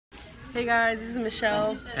Hey guys, this is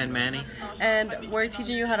Michelle and Manny, and we're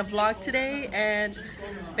teaching you how to vlog today. And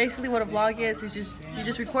basically what a vlog is you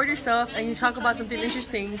just record yourself and you talk about something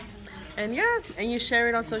interesting, and you share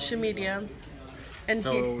it on social media. And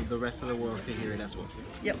so the rest of the world can hear it as well.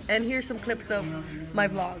 Yep, and here's some clips of my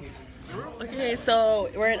vlogs. Okay, so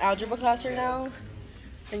we're in algebra class right now,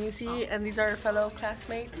 and you see, and these are our fellow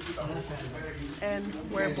classmates, and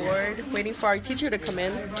we're bored waiting for our teacher to come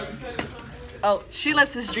in. Oh, she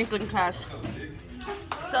lets us drink in class.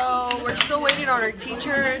 So we're still waiting on our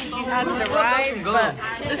teacher. He hasn't arrived, but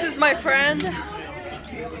this is my friend.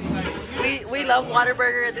 We love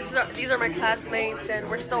Whataburger. These are my classmates, and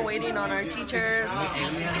we're still waiting on our teacher.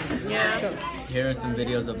 Yeah. Here are some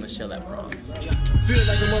videos of Michelle at prom. Feel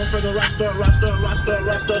like a motherfucker, rock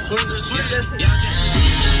star, swing. Oh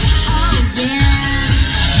yeah.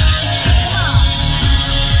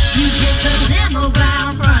 You get the limo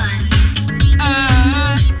round front.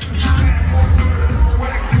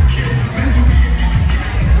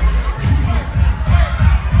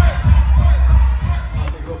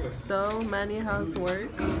 So, Manny, how's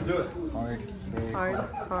work? Hard.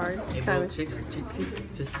 Hey, bro, chicks,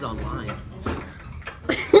 this is online.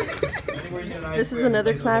 This is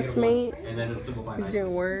another classmate. He's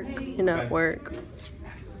doing work. You're not work.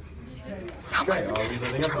 Okay,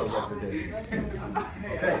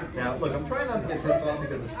 now look, I'm trying not to get pissed off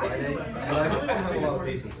because it's Friday, but I really don't have a lot of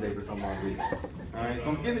patience today for some odd reason. Alright, so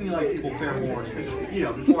I'm giving you like people fair warning, you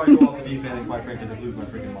know, before I go off the deep end and quite frankly just lose my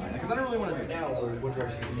freaking mind. Because I don't really want to do that. What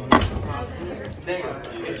direction you want to go?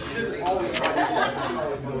 It should always try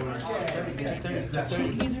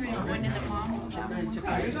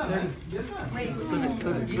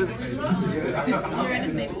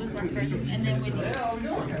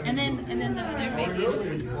and then the other baby.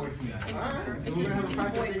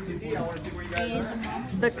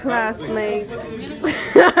 The classmates.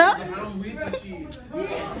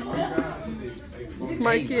 It's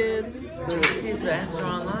my kids. See if the answers are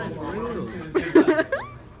online for real.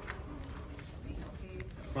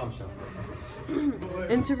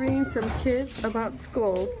 Interviewing some kids about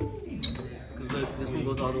school. Look, this one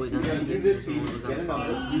goes all the way down to 6.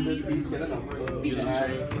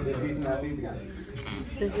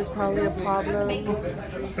 This is probably a problem.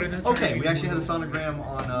 Okay, we actually had a sonogram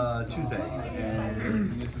on Tuesday.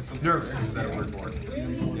 And nervous is a better word for it.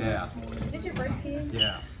 Yeah. Is this your first kid?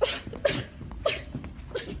 Yeah.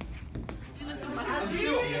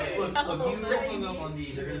 Look, you hang up on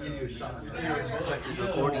they're going to give you a shot.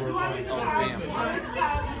 Recording.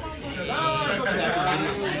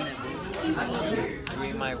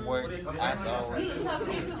 Doing my work as always.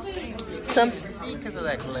 See, because of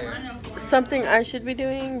that glare. Something I should be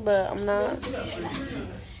doing, but I'm not.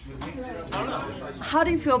 How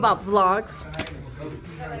do you feel about vlogs?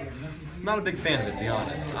 Not a big fan of it, to be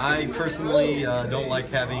honest. I personally don't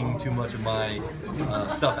like having too much of my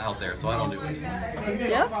stuff out there, so I don't do it.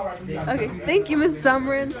 Yeah? Okay, thank you, Miss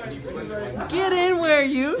Summerin. Get in where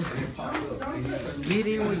you? Get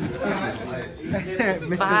in where you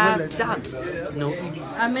Mr. Willard. No.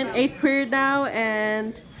 I'm in 8th period now,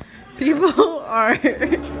 and people are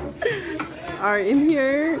in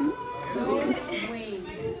here.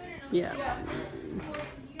 Yeah.